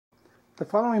The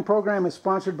following program is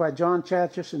sponsored by John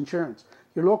Chachis Insurance,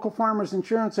 your local farmers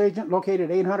insurance agent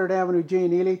located 800 Avenue G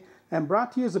in Ely, and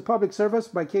brought to you as a public service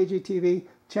by KGTV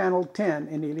Channel 10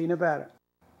 in Ely, Nevada.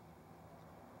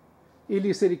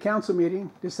 Ely City Council meeting,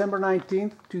 December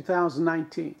 19th,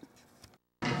 2019.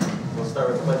 We'll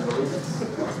start with the Pledge of Allegiance.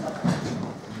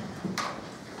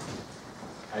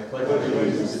 I pledge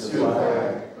allegiance to the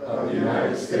flag of the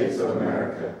United States of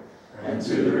America and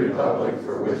to the republic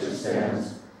for which it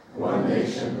stands, one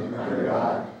nation, under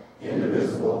God,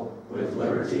 indivisible, with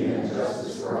liberty and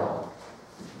justice for all.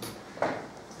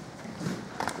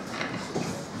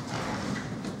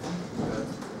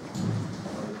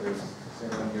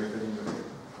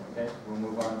 Okay, we'll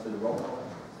move on to the roll call.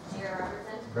 Mayor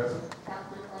Robertson. Present.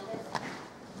 Councilman Blanket.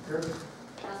 Here.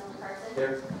 Councilman Carson.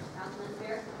 Here. Councilman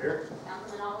Spear. Here.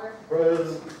 Councilman Allworth.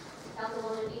 Present.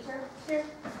 Councilwoman Beecher. Here.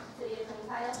 City Attorney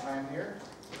Kyle. I'm here.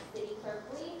 City Clerk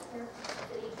Lee. Here.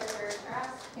 City Treasurer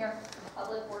Trask. Here.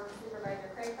 Public Works Supervisor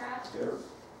Craycraft. Here.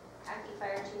 Acting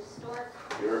Fire Chief Stork.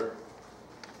 Here.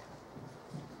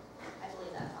 I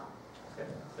believe that's all. Okay,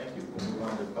 thank you. We'll move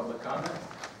on to public comment.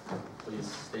 Please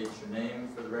state your name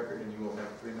for the record and you will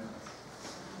have 3 minutes.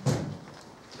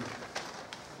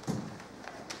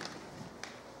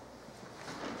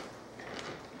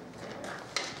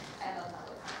 I have a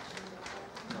public comment.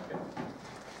 Okay.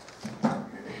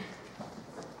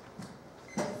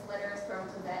 This letter is from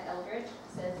Cosette Eldridge. It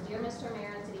says, Dear Mr.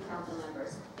 Mayor and City Council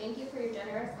members, thank you for your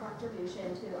generous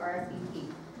contribution to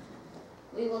RSVP.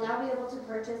 We will now be able to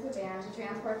purchase a van to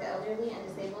transport the elderly and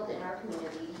disabled in our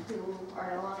community who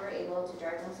are no longer able to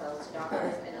drive themselves to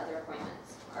doctors and other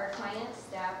appointments. Our clients,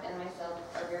 staff, and myself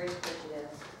are very appreciative.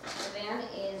 The van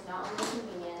is not only a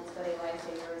convenience, but a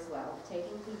lifesaver as well,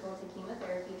 taking people to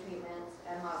chemotherapy treatments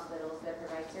at hospitals that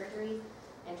provide surgery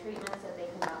and treatments that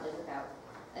they cannot live without.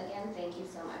 Again, thank you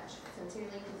so much.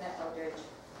 Sincerely, Cosette Eldridge,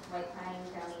 White Pine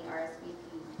County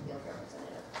RSVP Field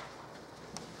Representative.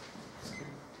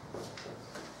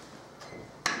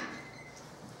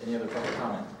 Any other public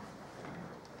comment?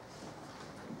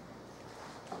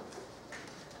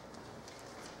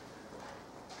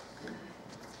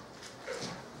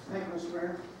 Thank you, Mr.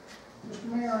 Mayor. Mr.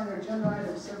 Mayor, on your agenda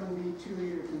item 7B2,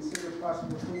 to consider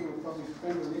possible approval of public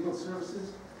defender legal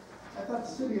services. I thought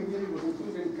the city of Ely was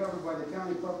included and covered by the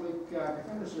county public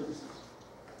defender services.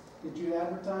 Did you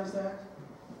advertise that?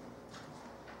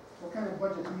 What kind of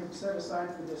budget do you have set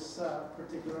aside for this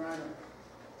particular item?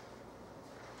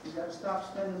 You got to stop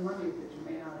spending money that you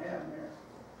may not have, Mayor.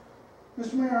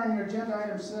 Mr. Mayor, on your agenda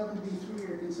item 7B3,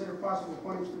 to consider possible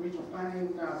appointments to the Regional Planning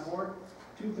Board.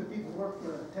 2 of the people work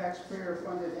for a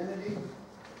taxpayer-funded entity,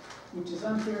 which is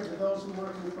unfair to those who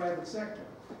work in the private sector.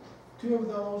 2 of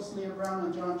those, Leah Brown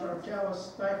and John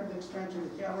Charchalis, stifled the expansion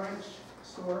of the Cal Ranch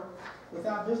store.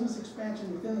 Without business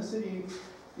expansion within the city,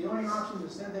 the only option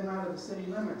is to send them out of the city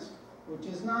limits, which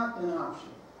is not an option.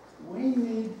 We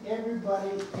need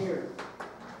everybody here.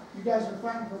 You guys are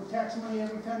fighting for tax money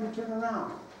every time you turn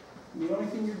around. And the only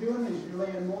thing you're doing is you're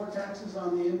laying more taxes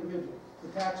on the individual, the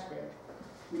taxpayer.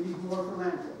 We need more for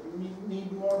landfill. We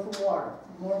need more for water,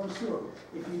 more for sewer.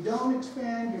 If you don't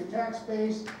expand your tax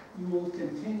base, you will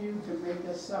continue to make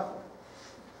us suffer.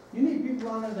 You need people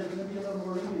on there that are going to be a little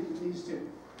more lenient than these 2.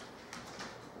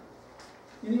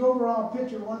 In the overall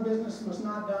picture, one business must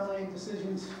not dominate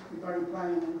decisions regarding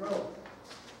planning and growth.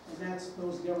 And that's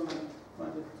those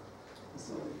government-funded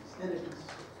facilities, entities.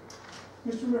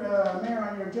 Mr. Mayor,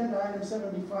 on your agenda item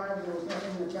 75, there was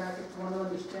nothing in the packet. I want to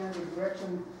understand the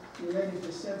direction related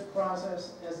to SED's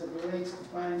process as it relates to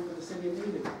planning for the city of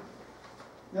Ely.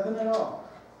 Nothing at all.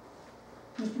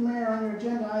 Mr. Mayor, on your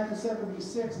agenda item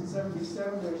 76 and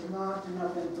 77, there's not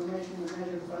enough information to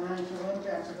measure the financial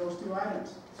impacts of those 2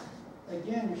 items.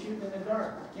 Again, you're shooting in the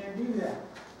dark. You can't do that.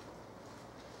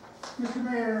 Mr.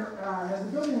 Mayor, has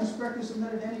the building inspector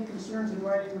submitted any concerns in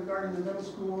writing regarding the middle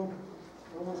school,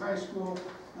 the old high school,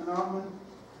 and Altman?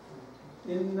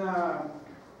 In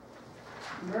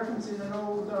referencing an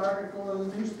old article in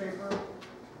the newspaper,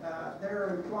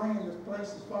 they're implying the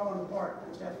place is falling apart,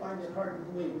 which I find it hard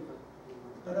to believe.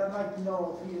 But I'd like to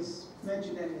know if he has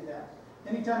mentioned any of that.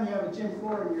 Anytime you have a gym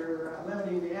floor and you're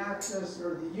limiting the access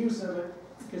or the use of it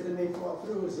because they may fall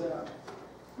through is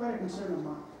quite a concern of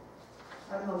mine.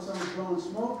 I don't know if someone's blowing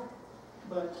smoke,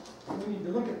 but we need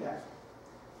to look at that.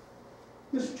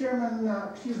 Mr. Chairman,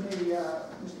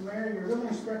 Mr. Mayor, your building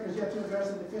inspector has yet to address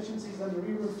the deficiencies on the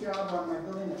re-roof job on my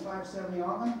building at 570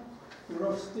 Altman. The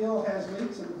roof still has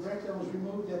leaks and the brick that was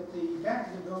removed at the back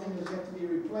of the building is yet to be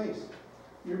replaced.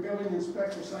 Your building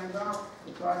inspector signed off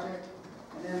the project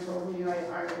and then told me I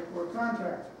hired it for a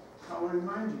contractor. I want to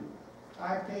remind you,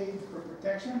 I paid for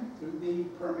protection through the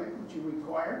permit which you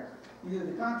require. Either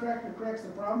the contractor corrects the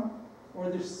problem or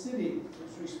the city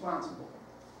is responsible.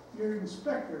 Your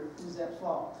inspector is at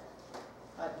fault.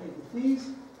 I paid the fees,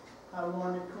 I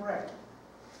want it corrected.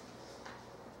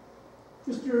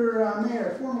 Mr.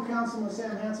 Mayor, former Councilman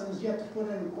Sam Hansen has yet to put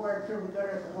in required curb and gutter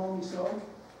at the home he sold.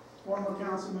 Former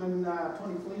Councilman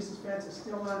Tony Felice's fence is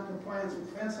still not in compliance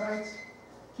with fence heights.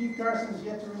 Keith Carson has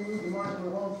yet to remove the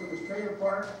modular home from his trailer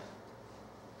park.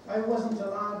 I wasn't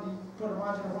allowed to put a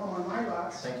modular home on my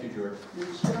lots. Thank you, George. You're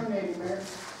discriminating, Mayor.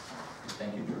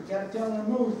 Thank you, You George. gotta tell them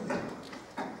to move.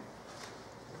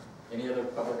 Any other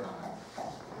public comment?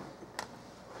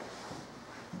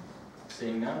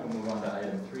 Seeing none, we'll move on to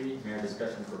item 3, mayor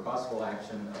discussion for possible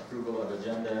action, approval of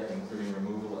agenda, including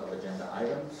removal of agenda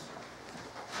items.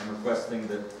 I'm requesting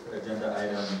that agenda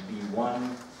item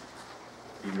B1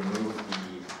 be removed,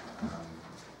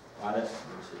 the audit,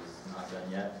 which is not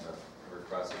done yet, but we're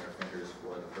crossing our fingers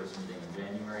for the first meeting in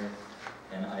January.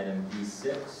 And item B6,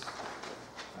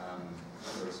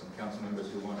 there were some council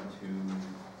members who wanted to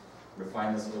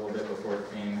refine this a little bit before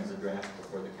it came as a draft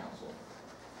before the council.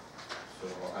 So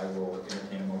I will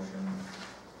entertain a motion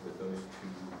with those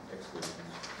two exclusions.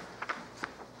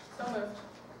 So moved.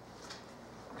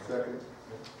 Second.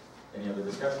 Any other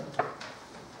discussion?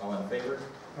 All in favor?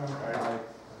 Aye.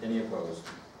 Any opposed?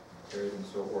 Carried and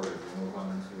so ordered. We move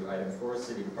on to item 4,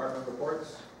 city department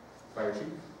reports. Fire chief.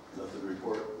 Nothing to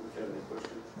report. Do you have any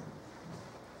questions?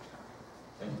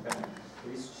 Thank you, Pat.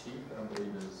 Police chief, I don't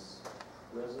believe is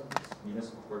present.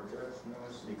 Municipal court judge, no.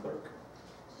 City clerk.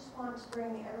 Just want to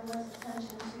bring everyone's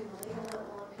attention to the legal that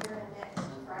will appear in next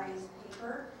Friday's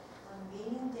paper on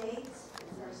meeting dates.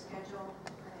 Is their schedule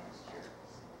for next year.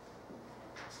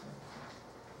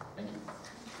 Thank you.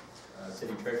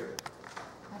 City treasurer.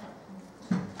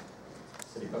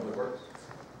 City public works.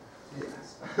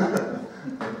 Yes.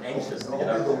 I'm anxious to get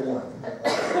I'll out be the there. one.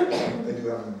 I do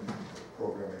have a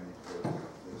program I need to go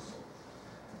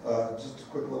this. Just a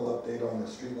quick little update on the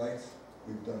streetlights.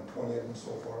 We've done 20 of them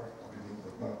so far. I'll be meeting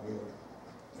with Mount Wheeler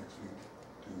next week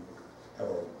to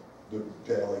have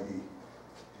the LED.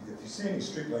 If you see any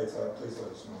streetlights out, please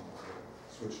let us know. We'll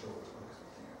switch over as quick as we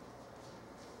can.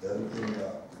 The other thing,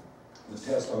 the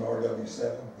test on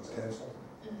RW7 was canceled.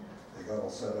 They got all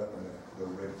set up and the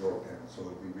rig broke down, so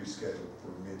it'll be rescheduled for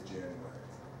mid-January.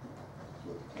 That's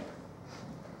what the plan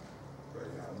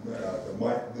right now.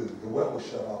 The well was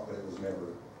shut off, but it was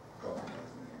never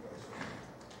compromised in any way.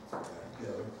 So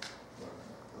together.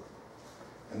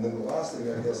 And then the last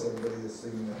thing, I guess everybody has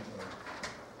seen that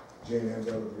Jane M's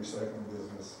out of the recycling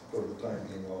business for the time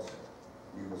being also.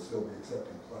 We will still be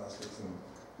accepting plastics, and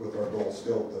with our goal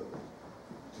still to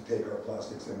take our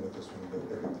plastics in with us when we go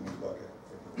pick up the new bucket.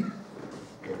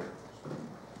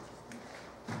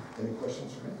 Any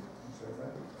questions for me?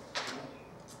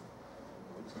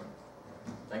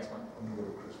 Thanks, Mike. I'm gonna go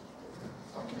to Christmas.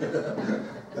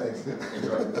 Thanks.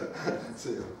 Enjoy.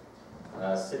 See you.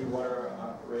 City water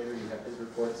operator, you have his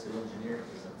report. City engineer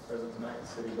isn't present tonight.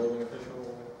 City building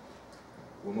official.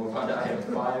 We'll move on to item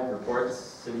 5, reports.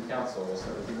 City council. We'll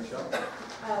start with you, Michelle.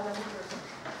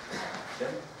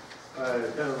 Jim? I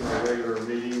attended my regular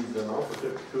meetings and also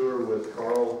took a tour with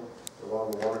Carl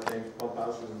along the water tanks, pump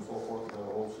houses and so forth, and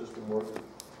the whole system works.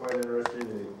 Quite interesting.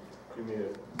 They give me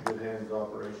a good hands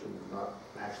operation, not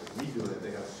actually me doing it,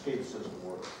 they have a SCADA system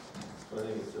work. So I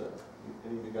think it's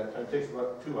any of you got time, it takes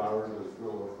about 2 hours, but it's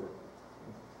real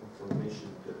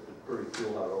information to pretty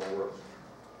cool how it all works.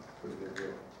 Pretty good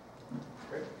deal.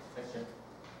 Great. Thanks, Jim.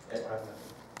 Ed?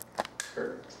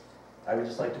 Kurt? I would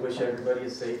just like to wish everybody a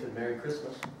safe and Merry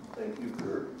Christmas. Thank you,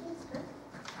 Kurt.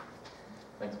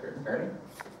 Thanks, Kurt. Ernie?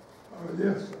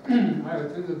 Yes, I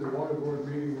attended the water board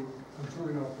meeting on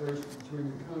joint operation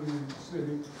between the county and the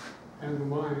city and the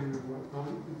mine and whatnot.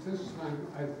 At this time,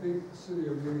 I think the city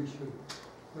of Lee should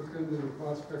look into the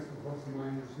prospect of what the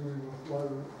mine is doing with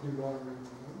water, dewatering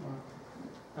and whatnot.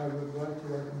 I would like to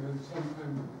recommend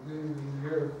sometime at the beginning of the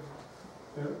year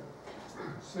that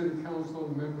city council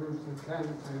members attend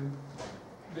and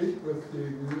meet with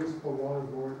the municipal water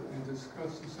board and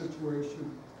discuss the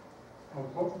situation of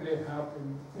what may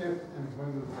happen if and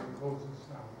when the mine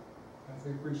closes down. I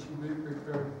think we should be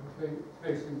prepared for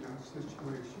facing that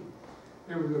situation.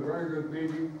 It was a very good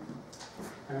meeting,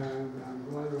 and I'm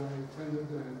glad I attended,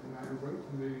 and I went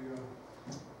to the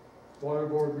water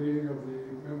board meeting of the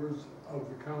members of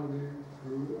the county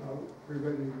through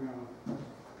preventing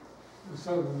the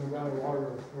Southern Nevada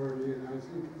Water Authority, and I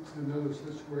think it's another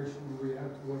situation we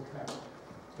have to look at.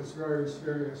 It's very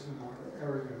serious in our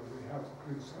area. We have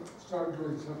to start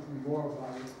doing something more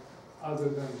about it other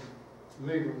than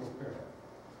legal affairs.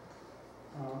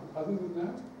 Other than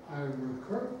that, I am with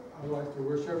Kurt. I'd like to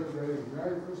wish everybody a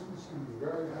Merry Christmas and a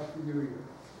very Happy New Year.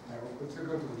 I hope it's a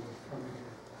good one coming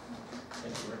here.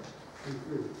 Thank you, Rich. Thank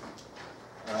you.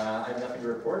 I have nothing to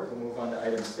report. We'll move on to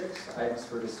item 6, items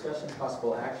for discussion,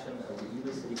 possible action of the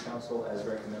Ely City Council as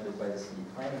recommended by the City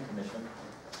Planning Commission.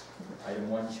 Item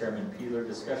 1, Chairman Peeler,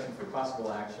 discussion for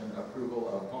possible action, approval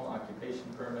of home occupation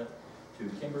permit to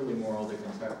Kimberly Morrill to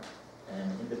conduct an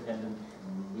independent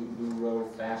Lululemon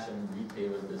fashion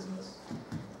retailer business,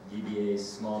 DBA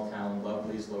Small Town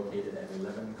Lovelies, located at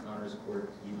 11 Connors Court,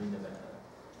 Ely, Nevada.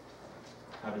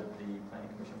 How did the Planning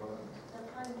Commission vote on this? The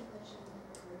planning commission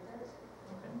approved it.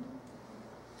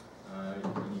 Okay.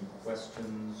 Any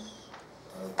questions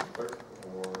of the clerk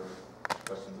or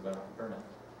questions about the permit?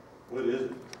 What is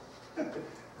it?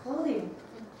 Clothing,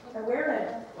 I wear it.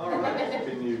 All right,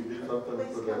 can you do something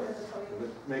Please for come that, to the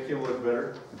podium. make him look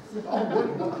better?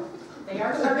 They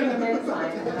are serving him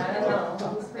inside, but I don't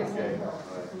know. He's pretty Okay. simple.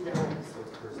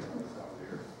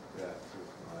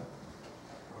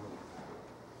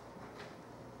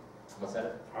 What's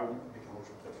that? I would make a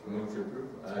motion to Move to approve?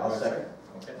 I'll do I second.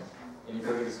 Okay. Any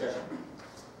further discussion?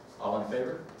 All in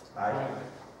favor?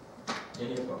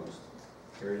 Any opposed?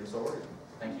 Carried and so ordered.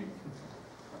 Thank you.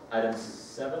 Item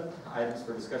 7, items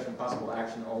for discussion, possible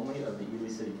action only of the Ely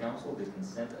City Council, the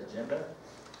consent agenda.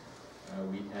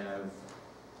 We have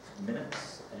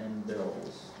minutes and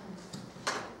bills.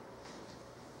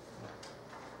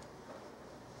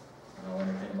 I'll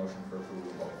entertain a motion for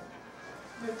approval of both.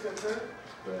 Move to approve.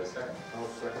 Do I have a second? I'll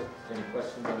second. Any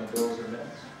questions on the bills or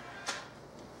minutes?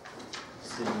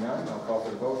 Seeing none, I'll call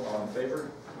for the vote. All in favor?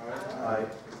 Aye.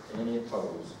 Any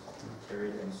opposed?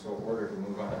 Carried and so ordered. We'll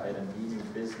move on to item B, new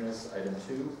business. Item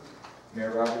 2,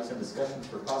 Mayor Robertson, discussion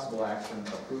for possible action,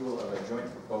 approval of a joint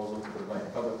proposal to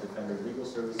provide public defender legal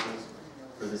services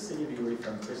for the city of Ely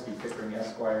from Christy Pickering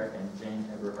Esquire and Jane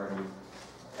Eberhardy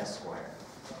Esquire.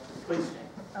 Please, Jane.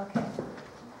 Okay.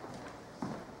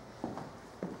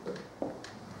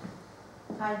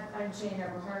 Hi, I'm Jane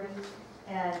Eberhardy,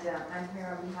 and I'm here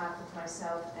on behalf of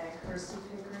myself and Kirsty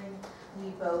Pickering. We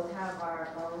both have our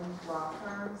own law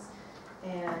firms,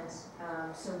 and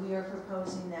so we are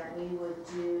proposing that we would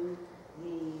do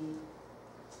the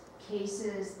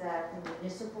cases that the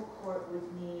municipal court would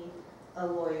need a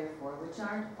lawyer for, which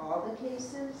aren't all the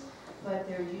cases, but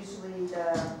they're usually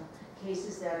the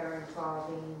cases that are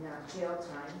involving jail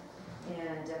time.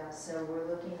 And so we're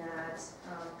looking at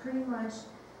pretty much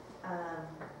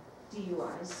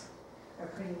DUIs are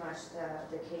pretty much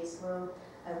the caseload.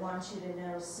 I want you to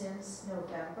know since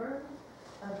November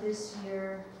of this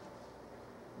year,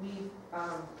 we've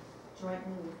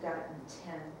jointly we've gotten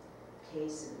 10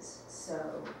 cases.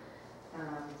 So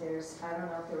there's, I don't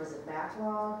know if there was a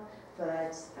backlog,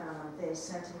 but they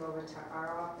sent him over to our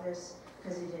office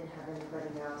because he didn't have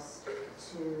anybody else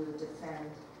to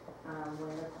defend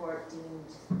when the court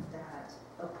deemed that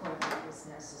appointment was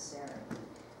necessary.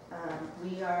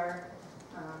 We are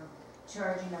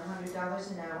charging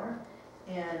 $100 an hour,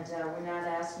 and we're not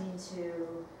asking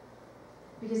to,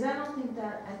 because I don't think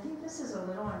that, I think this is a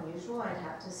little unusual, I'd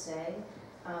have to say,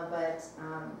 but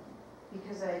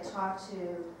because I talked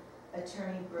to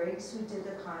Attorney Briggs, who did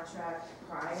the contract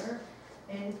prior,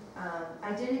 and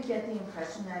I didn't get the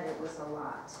impression that it was a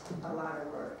lot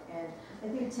of work. And I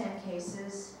think 10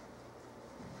 cases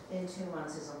in 2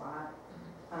 months is a lot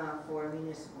for a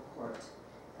municipal court.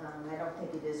 I don't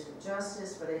think it is for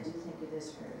justice, but I do think it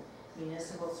is for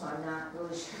municipal, so I'm not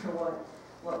really sure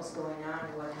what was going on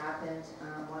or what happened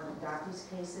when we got these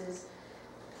cases.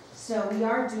 So we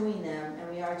are doing them, and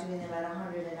we are doing them at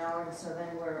 $100 an hour, and so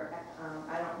then we're,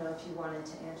 I don't know if you wanted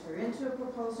to enter into a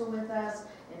proposal with us,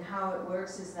 and how it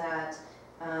works is that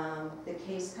the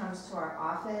case comes to our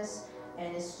office,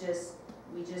 and it's just,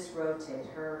 we just rotate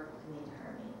her, me,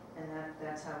 and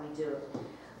that's how we do it.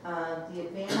 The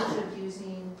advantage of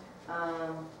using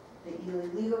the Ely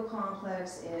Legal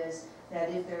Complex is that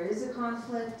if there is a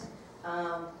conflict,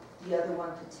 the other one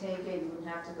could take it. You wouldn't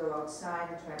have to go outside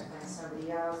and try to find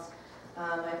somebody else.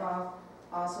 I've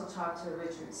also talked to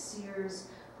Richard Sears,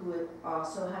 who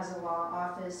also has a law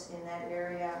office in that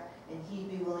area, and he'd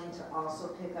be willing to also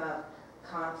pick up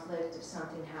conflict if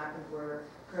something happened where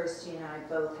Kirsty and I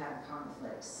both had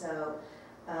conflicts. So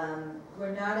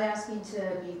we're not asking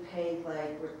to be paid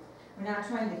like, we're not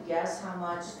trying to guess how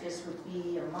much this would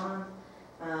be a month.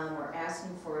 We're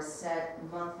asking for a set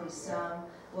monthly sum.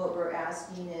 What we're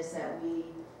asking is that we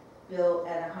bill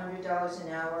at $100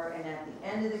 an hour, and at the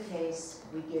end of the case,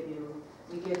 really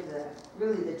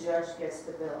the judge gets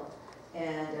the bill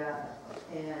and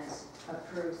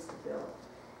approves the bill.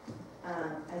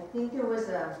 I think there was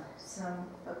a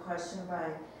question by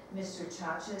Mr.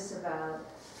 Chachas about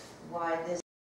why this